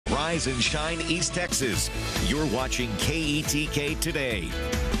Rise and shine East Texas. You're watching KETK Today.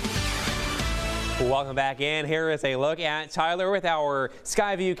 Welcome back in. Here is a look at Tyler with our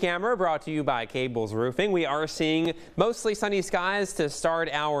Skyview camera brought to you by Cables Roofing. We are seeing mostly sunny skies to start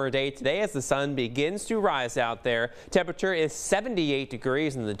our day today as the sun begins to rise out there. Temperature is 78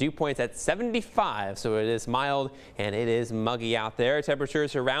 degrees and the dew point's at 75, so it is mild and it is muggy out there.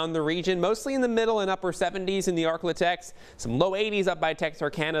 Temperatures around the region mostly in the middle and upper 70s in the Arklatex. Some low 80s up by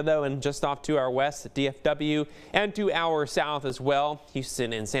Texarkana though, and just off to our west at DFW and to our south as well.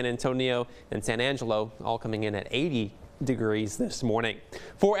 Houston and San Antonio and San Angelo all coming in at 80 degrees this morning.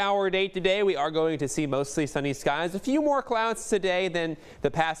 For our day today, we are going to see mostly sunny skies. A few more clouds today than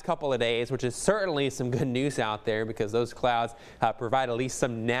the past couple of days, which is certainly some good news out there because those clouds provide at least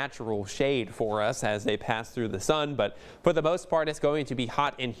some natural shade for us as they pass through the sun. But for the most part, it's going to be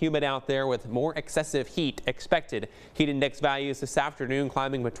hot and humid out there with more excessive heat expected. Heat index values this afternoon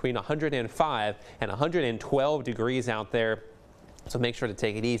climbing between 105 and 112 degrees out there. So make sure to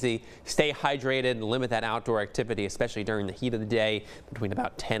take it easy, stay hydrated, and limit that outdoor activity, especially during the heat of the day between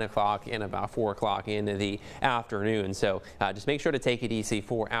about 10 o'clock and about 4 o'clock into the afternoon. So just make sure to take it easy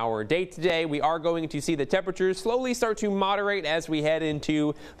for our day today. We are going to see the temperatures slowly start to moderate as we head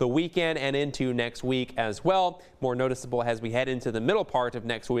into the weekend and into next week as well. More noticeable as we head into the middle part of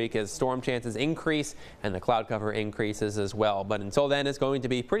next week as storm chances increase and the cloud cover increases as well. But until then, it's going to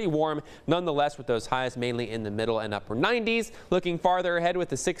be pretty warm nonetheless with those highs mainly in the middle and upper 90s. Looking farther ahead with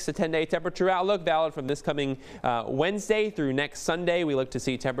the 6 to 10 day temperature outlook valid from this coming Wednesday through next Sunday. We look to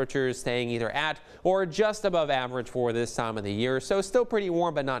see temperatures staying either at or just above average for this time of the year. So still pretty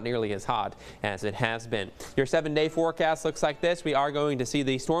warm, but not nearly as hot as it has been. Your 7-day forecast looks like this. We are going to see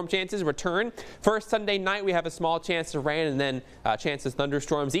the storm chances return. First Sunday night, we have a small chance of rain and then chances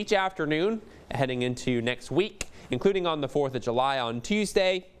thunderstorms each afternoon heading into next week, including on the 4th of July on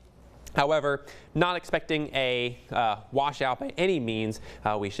Tuesday. However, not expecting a washout by any means.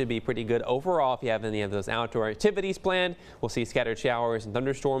 We should be pretty good overall if you have any of those outdoor activities planned. We'll see scattered showers and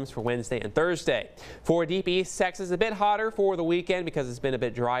thunderstorms for Wednesday and Thursday. For deep East Texas, a bit hotter for the weekend because it's been a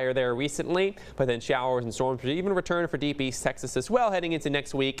bit drier there recently, but then showers and storms will even return for deep East Texas as well heading into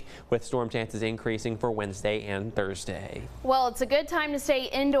next week with storm chances increasing for Wednesday and Thursday. Well, it's a good time to stay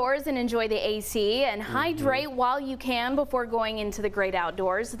indoors and enjoy the AC and hydrate while you can before going into the great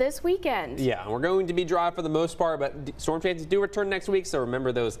outdoors this weekend. Yeah, we're going to be dry for the most part, but storm chances do return next week, so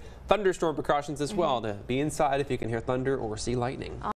remember those thunderstorm precautions as well to be inside if you can hear thunder or see lightning.